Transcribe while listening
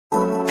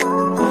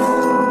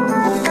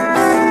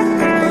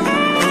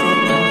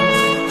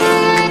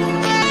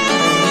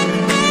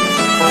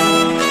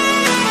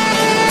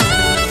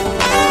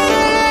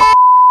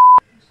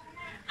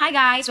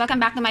guys!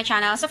 Welcome back to my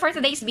channel. So for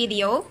today's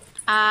video,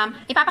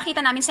 ipapakita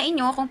namin sa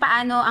inyo kung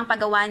paano ang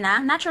paggawa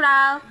ng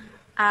natural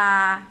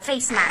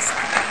face mask.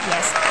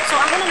 Yes.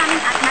 So ang una natin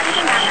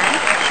kailangan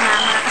na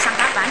mga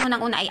kasangkapan,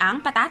 unang-una ay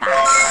ang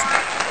patatas.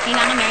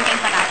 Kailangan meron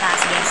kayong patatas.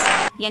 Yes.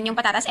 Yan yung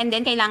patatas. And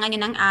then kailangan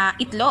nyo ng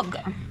itlog.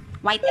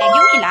 White egg,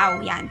 yung hilaw.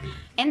 Yan.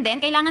 And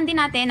then kailangan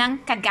din natin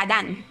ng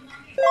kadgadan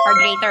or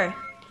grater.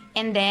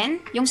 And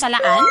then yung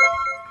salaan.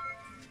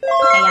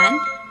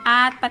 Ayan.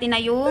 At pati na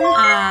yung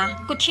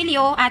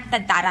kutsilyo at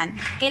tadtaran.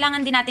 Kailangan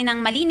din natin ng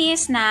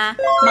malinis na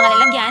mga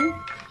lalagyan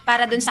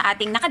para dun sa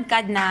ating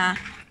nakadkad na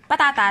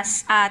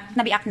patatas at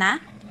nabiak na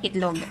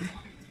itlog.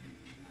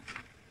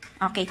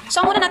 Okay.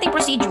 So, ang una nating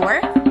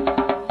procedure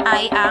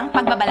ay ang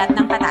pagbabalat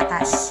ng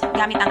patatas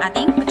gamit ang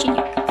ating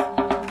kutsilyo.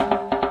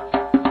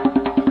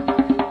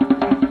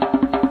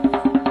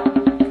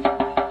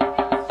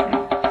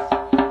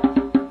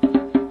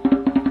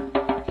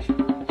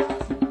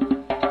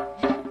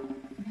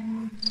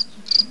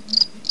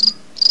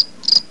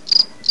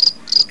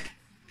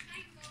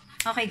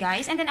 Okay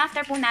guys, and then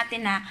after po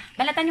natin na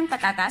balatan yung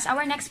patatas,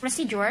 our next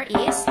procedure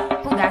is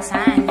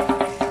hugasan.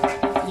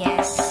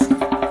 Yes.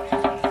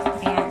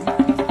 Ayan.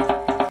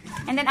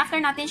 And then after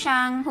natin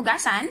siyang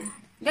hugasan,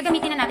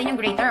 gagamitin na natin yung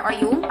grater or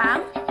yung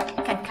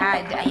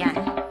pang-kadkad. Ayan.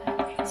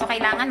 So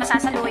kailangan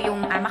masasalo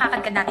yung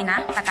makakadkad natin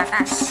na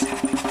patatas.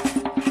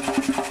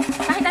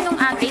 Kahit anong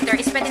grater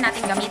is pwede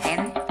natin gamitin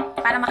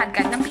para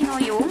makadkad ng pino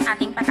yung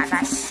ating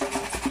patatas.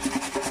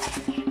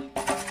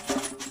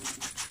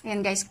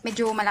 Ayan guys,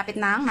 medyo malapit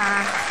na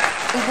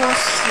ubos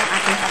yung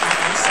ating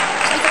patatas.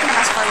 So ito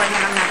pinag-fast forward na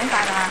lang natin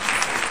para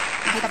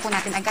makita po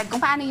natin agad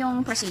kung paano yung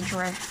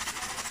procedure.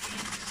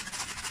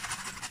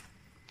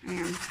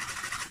 Ayan.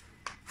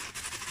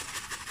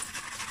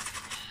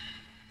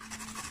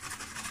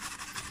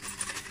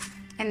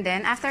 And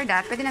then, after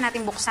that, pwede na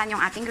natin buksan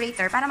yung ating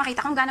grater para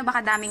makita kung gaano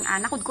ba kadaming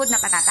nakudkod na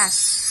patatas.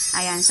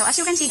 Ayan. So as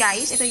you can see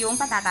guys, ito yung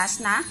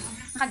patatas na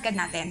nakadkad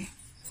natin.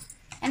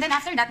 And then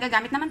after that,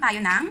 gagamit naman tayo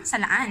ng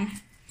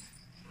salaan.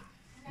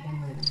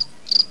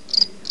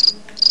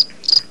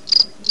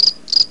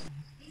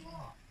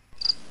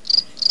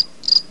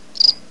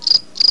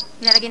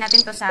 Ilalagay natin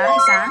to sa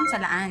isang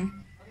salaan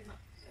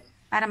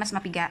para mas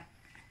mapiga.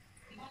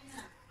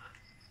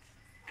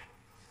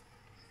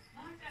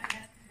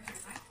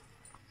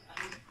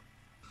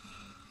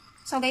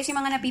 So guys,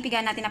 yung mga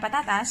napipiga natin na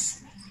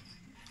patatas,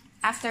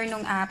 after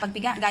nung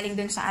pagpiga, galing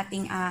dun sa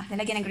ating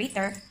lalagyan ng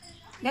grater,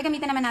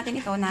 gagamitan naman natin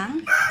ito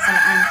ng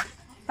salaan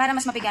para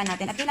mas mapiga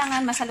natin. At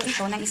kailangan masalo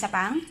ito ng isa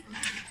pang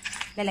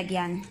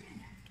lalagyan.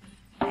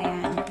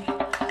 Ayan.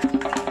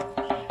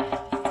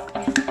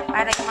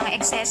 Para yung mga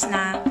excess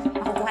na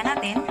makukuha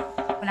natin,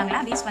 walang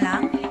labis,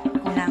 walang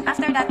kulang.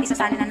 After that,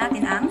 isasali na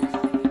natin ang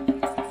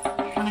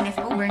mga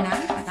leftover na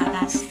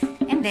patatas.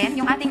 And then,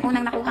 yung ating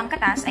unang nakuhang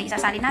katas ay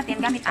isasali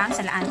natin gamit ang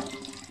salaan.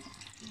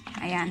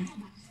 Ayan.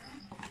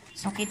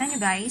 So, kita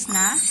nyo guys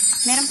na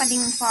meron pa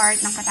ding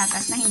part ng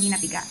patatas na hindi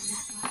napiga.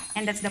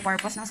 And that's the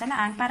purpose ng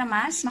salaan para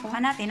mas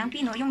makuha natin ang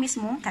pino yung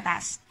mismong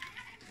katas.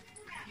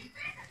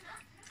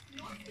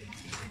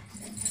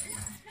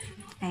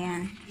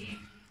 Ayan.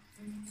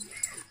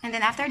 And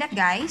then after that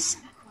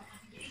guys,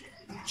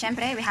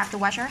 syempre we have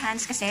to wash our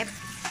hands kasi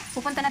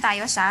pupunta na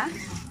tayo sa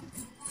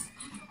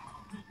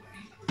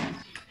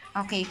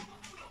okay.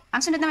 Ang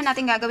sunod naman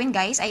natin gagawin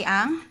guys ay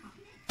ang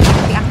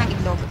biak ng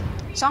itlog.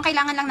 So ang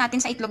kailangan lang natin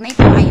sa itlog na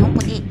ito ay yung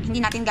puti. Hindi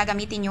natin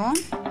gagamitin yung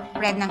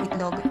red ng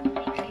itlog.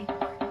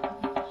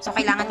 So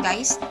kailangan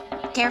guys,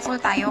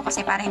 careful tayo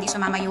kasi para hindi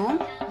sumama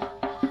yung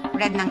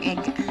red ng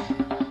egg.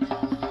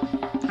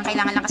 Ang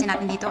kailangan lang kasi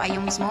natin dito ay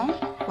yung mismong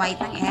white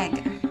ng egg.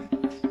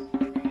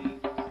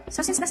 So,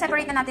 since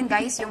na-separate na natin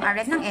guys yung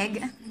red ng egg,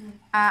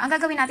 ang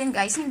gagawin natin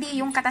guys, hindi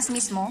yung katas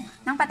mismo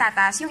ng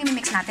patatas yung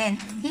imimix natin.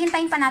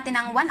 Hihintayin pa natin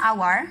ng 1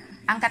 hour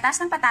ang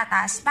katas ng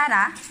patatas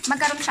para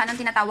magkaroon siya ng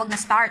tinatawag na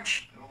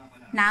starch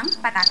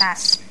ng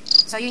patatas.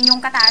 So, yun yung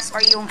katas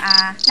or yung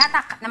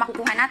latak na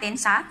makukuha natin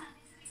sa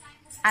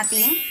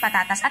ating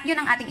patatas. At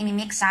yun ang ating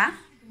imimix sa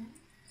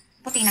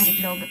puti ng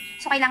itlog.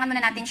 So, kailangan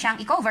muna natin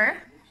siyang i-cover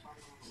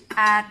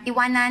at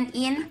iwanan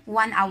in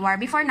 1 hour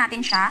before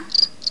natin siya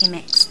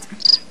i-mix.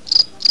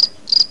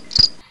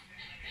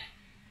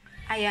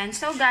 Ayan.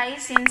 So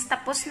guys, since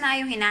tapos na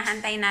yung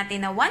hinahantay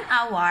natin na 1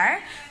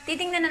 hour,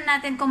 titingnan na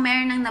natin kung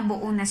meron ng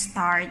nabuo na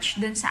starch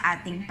dun sa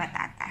ating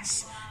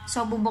patatas.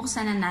 So,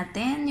 bubuksan na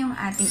natin yung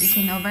ating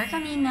ikinover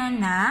kanina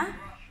na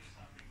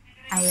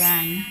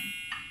ayan.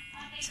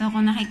 So,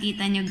 kung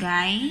nakikita nyo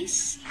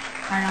guys,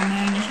 parang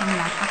meron na siyang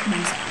lapak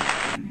dun sa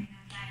ilalim.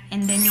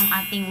 And then yung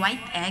ating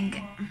white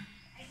egg.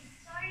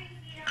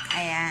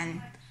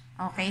 Ayan.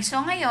 Okay.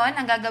 So, ngayon,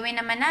 ang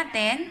gagawin naman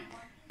natin,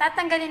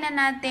 tatanggalin na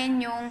natin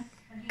yung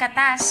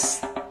katas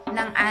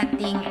ng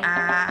ating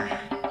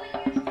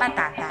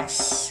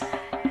patatas.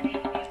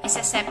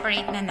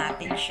 Isa-separate na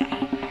natin siya.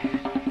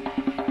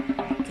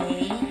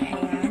 Okay,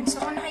 ayan.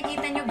 So, kung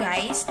nakikita nyo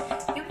guys,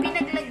 yung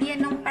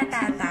pinaglagyan ng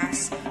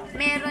patatas,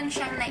 meron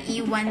siyang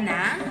naiwan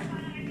na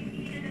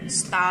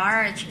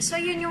starch.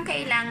 So, yun yung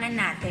kailangan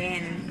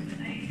natin.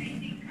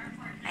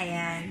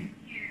 Ayan.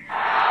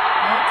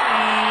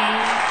 Okay.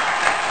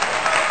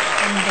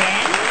 And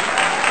then,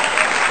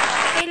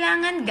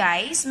 kailangan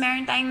guys,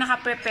 meron tayong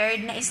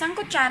naka-prepared na isang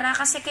kutsara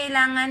kasi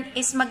kailangan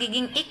is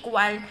magiging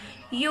equal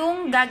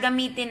yung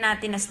gagamitin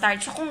natin na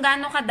starch. So, kung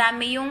gaano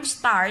kadami yung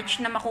starch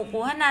na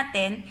makukuha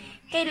natin,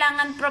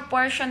 kailangan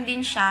proportion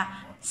din siya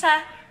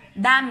sa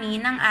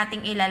dami ng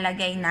ating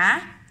ilalagay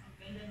na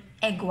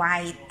egg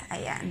white.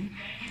 Ayan.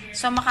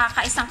 So,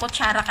 makakaisang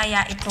kutsara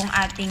kaya itong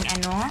ating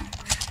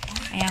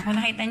ayan, kung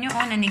nakita nyo,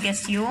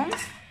 nanigas yung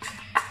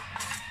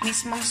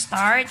mismong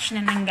starch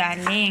na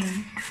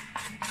nanggaling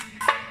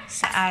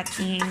sa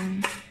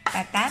ating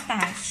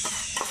patatas.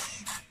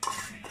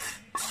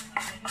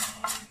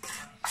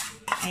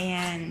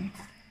 Ayan.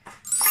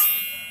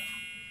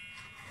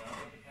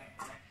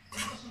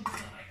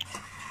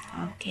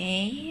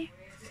 Okay.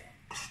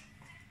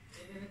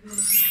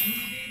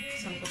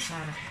 Isang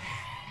kutsara.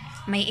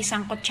 May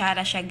isang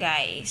kutsara siya,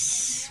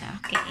 guys.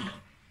 Okay.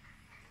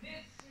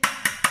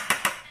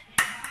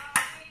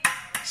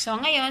 So,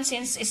 ngayon,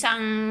 since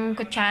isang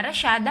kutsara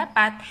siya,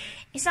 dapat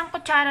isang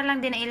kutsara lang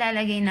din na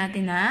ilalagay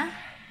natin na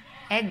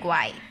egg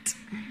white.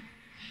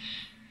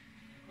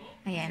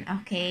 Ayan,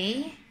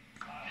 okay.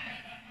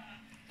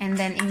 And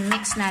then,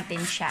 i-mix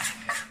natin siya.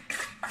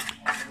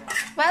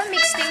 While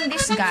mixing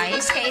this,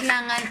 guys,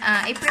 kailangan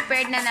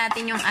i-prepare na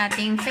natin yung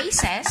ating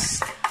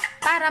faces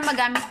para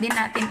magamit din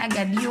natin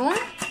agad yung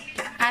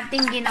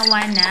ating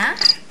ginawa na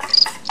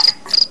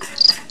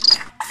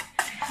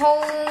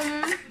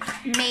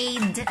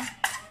homemade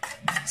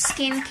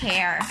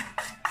skincare.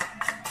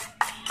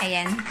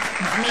 Ayan.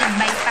 Made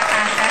by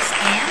patatas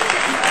and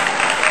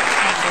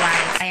egg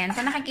white. Ayan.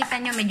 Kung nakikita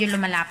nyo, medyo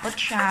lumalapot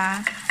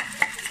siya.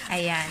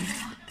 Ayan.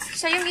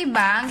 So, yung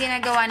iba, ang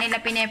ginagawa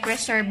nila,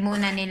 pine-preserve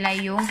muna nila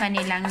yung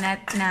kanilang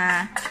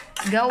na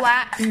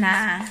gawa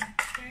na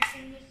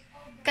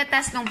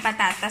katas ng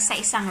patatas sa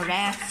isang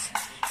ref.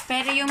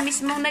 Pero yung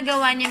mismong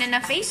nagawa nyo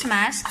na face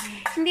mask,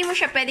 hindi mo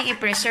siya pwedeng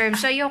i-preserve.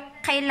 So, yung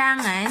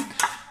kailangan,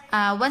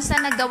 once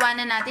na nagawa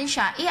na natin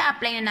siya,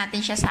 i-apply na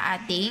natin siya sa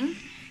ating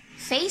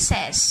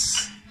faces.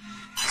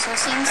 So,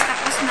 since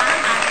tapos na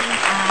ang ating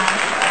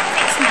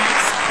face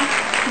mask,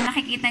 kung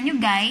nakikita nyo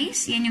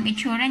guys, yan yung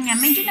itsura niya.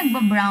 Medyo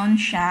nagba-brown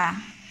siya.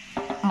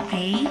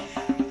 Okay?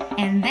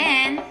 And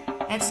then,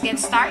 let's get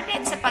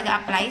started sa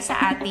pag-apply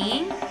sa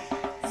ating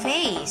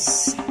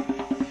face.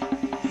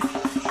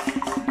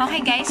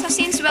 Okay guys, so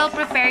since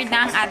well-prepared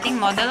na ang ating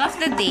model of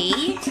the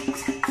day,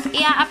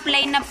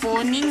 i-apply na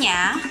po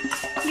niya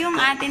yung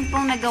atin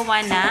pong nagawa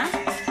na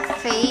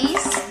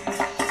face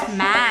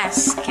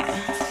mask.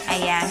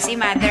 Ayan, si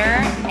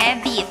Mother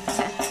Edith.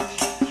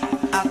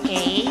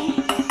 Okay.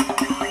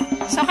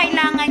 So,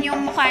 kailangan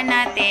yung mukha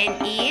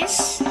natin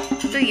is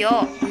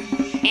tuyo.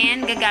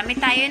 And, gagamit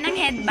tayo ng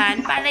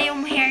headband para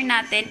yung hair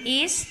natin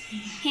is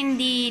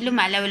hindi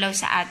lumalawlaw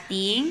sa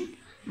ating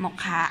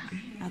mukha.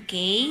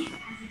 Okay?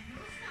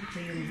 Ito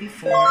yung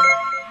before.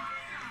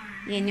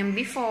 Yan yung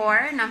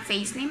before ng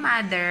face ni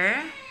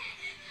Mother.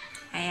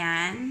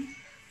 Ayan.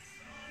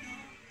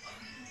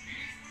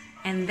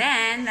 And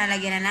then,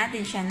 lalagyan na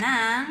natin siya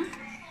ng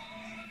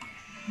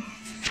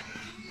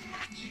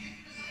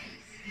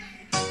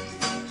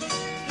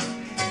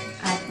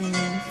ating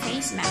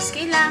face mask.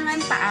 Kailangan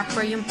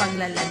pa-upper yung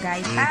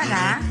paglalagay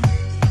para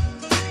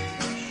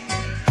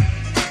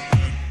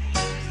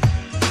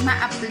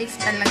ma-uplift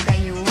talaga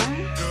yung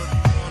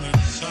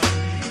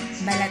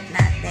balat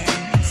natin.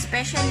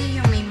 Especially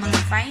yung may mga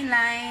fine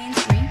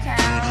lines,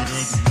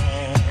 wrinkles.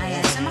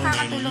 Ayan. So,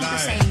 makakatulong to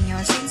sa inyo.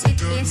 Since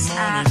it is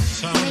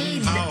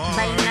made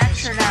by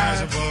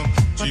natural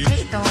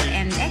potato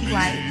and egg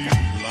white,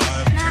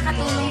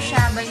 nakakatulong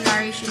siya by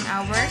nourishing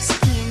our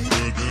skin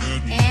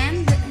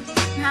and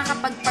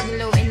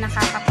nakakapagpaglow and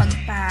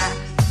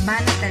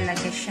nakakapagpabana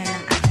talaga siya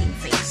ng ating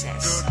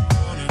faces.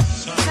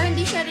 So,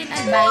 hindi siya rin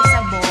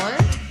advisable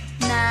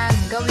na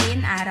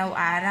gawin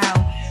araw-araw.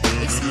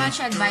 It's much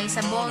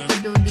advisable to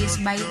do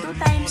this by 2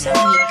 times a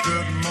week.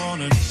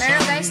 Pero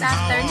guys,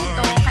 after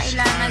nito,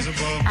 kailangan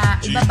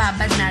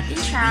ibababad natin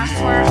siya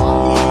for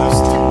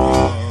almost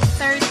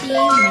 30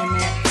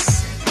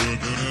 minutes.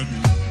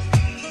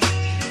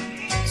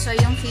 So,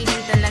 yung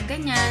feeling talaga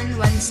niyan,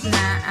 once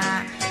na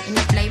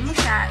in-apply mo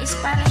siya, is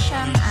para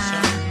siyang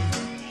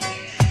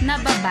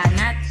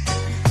nababanat.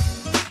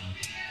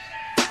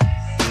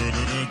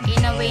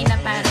 In a way na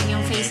parang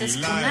yung faces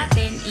po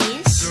natin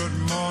is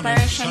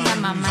para siyang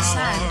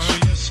namamassage.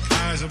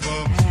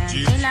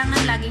 Ayan.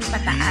 Kailangan laging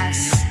pataas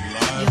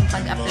yung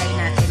pag-apply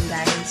natin,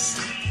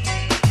 guys.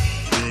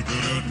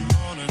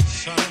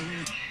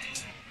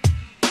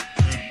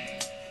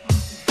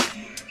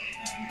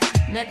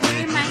 Let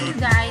me remind you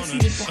guys,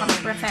 hindi po kami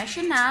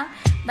professional,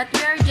 but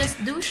we are just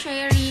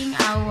sharing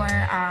our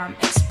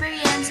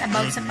experience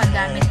about sa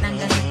paggamit ng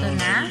ganito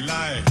na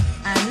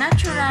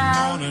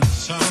natural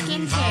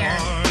skincare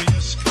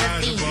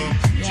routine.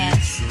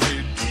 Yes.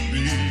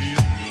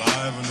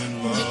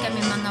 Hindi kami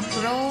mga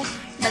pro,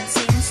 but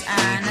since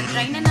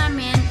na-try na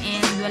namin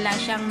and wala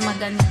siyang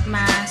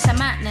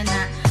masama na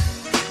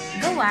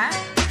gawa,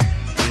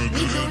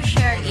 we do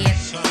share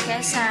it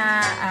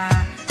kesa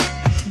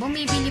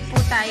bumibili po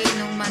tayo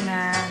ng mga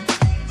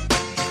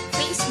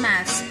face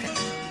mask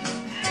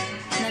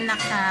na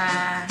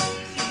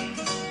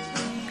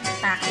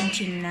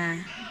naka-packaging na.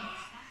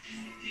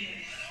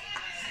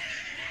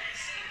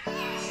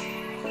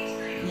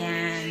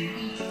 Yan.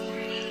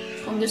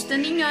 Kung gusto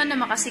niyo na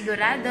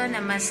makasigurado na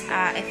mas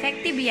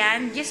effective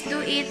yan, just do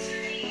it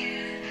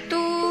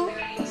 2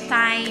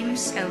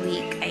 times a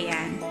week.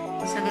 Ayan.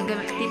 So,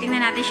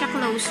 titingnan natin siya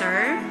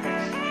closer.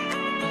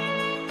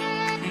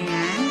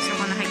 Ayan. So,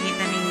 kung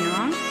nakikita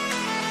ninyo.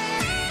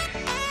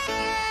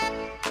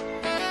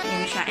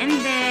 Ayan siya. And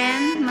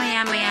then,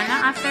 maya-maya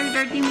lang, after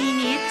 30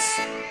 minutes,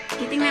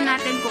 titingnan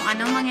natin kung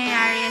anong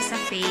mangyayari sa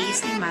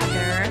face ni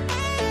Mother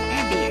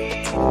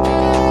Edit.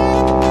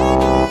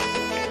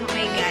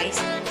 Okay, guys.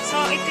 So,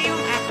 ito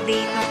yung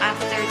update ng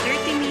after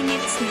 30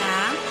 minutes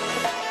na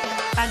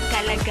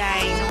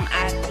pagkalagay ng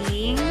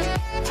ating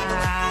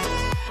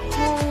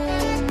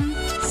home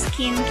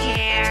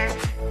skincare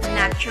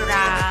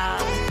natural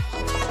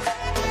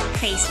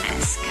face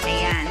mask.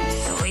 Ayan.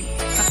 So,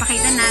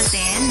 papakita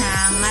natin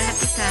na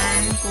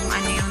malapitan kung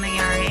ano yung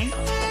nangyari.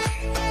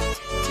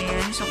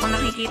 Ayan. So, kung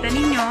nakikita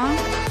ninyo,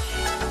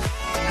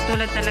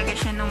 katulad talaga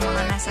siya ng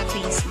mga nasa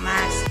face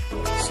mask.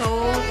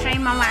 So,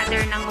 try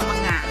ma-mother ng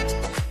umanga.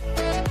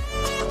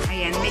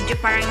 Ayan. Medyo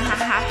parang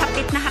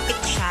hapit na hapit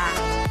siya.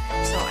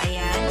 So,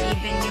 ayan.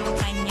 Even yung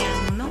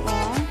kanyang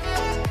noo.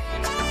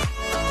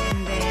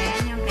 And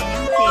then, yung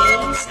kanyang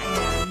face.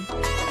 Ayan.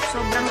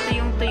 Sobrang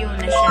tuyong-tuyo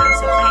na siya.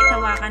 So, kahit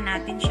hawakan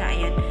natin siya,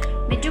 ayan.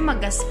 Medyo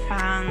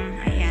magaspang.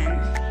 Ayan.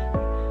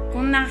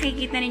 Kung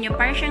nakikita ninyo,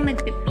 parang siyang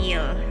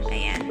nagpipil.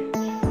 Ayan.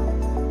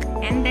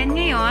 And then,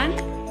 ngayon,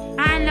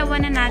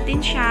 aalawan na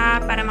natin siya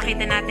para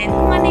makita natin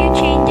kung ano yung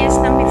changes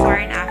ng before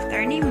and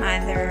after ni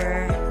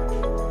Mother.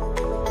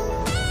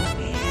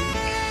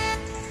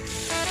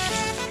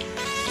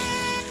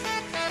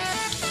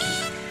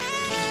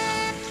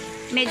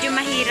 Medyo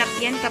mahirap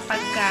yan kapag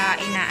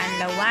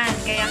inaanlawan.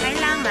 Kaya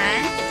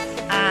kailangan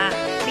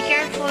be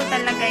careful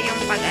talaga yung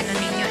pag-ano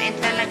ninyo and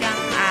talagang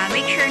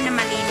make sure na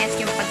malinis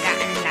yung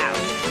pagkaanlaw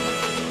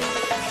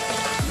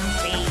ng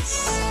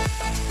face.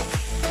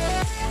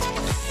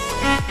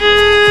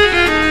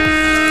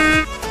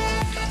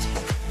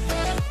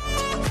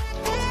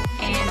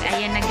 And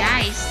ayan na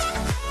guys.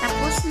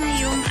 Tapos na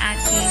yung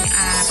ating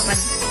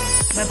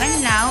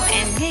pagbabanlaw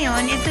and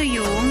ngayon ito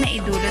yung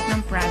naidulot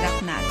ng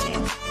product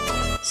natin.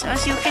 So,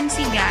 as you can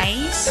see,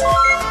 guys,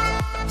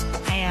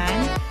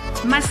 ayan,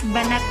 mas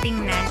banat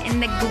tingnan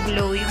and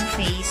nag-glow yung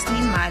face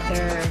ni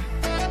Mother.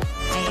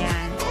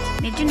 Ayan.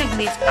 Medyo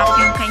nag-lift up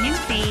yung kanyang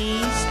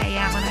face.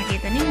 Ayan, kung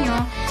nakita ninyo.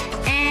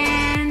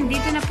 And,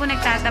 dito na po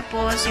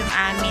nagtatapos yung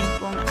amin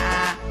pong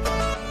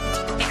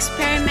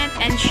experiment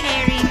and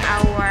sharing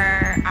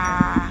our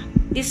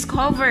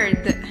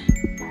discovered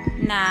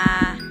na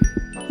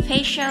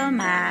facial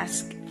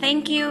mask.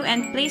 Thank you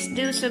and please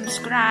do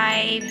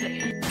subscribe.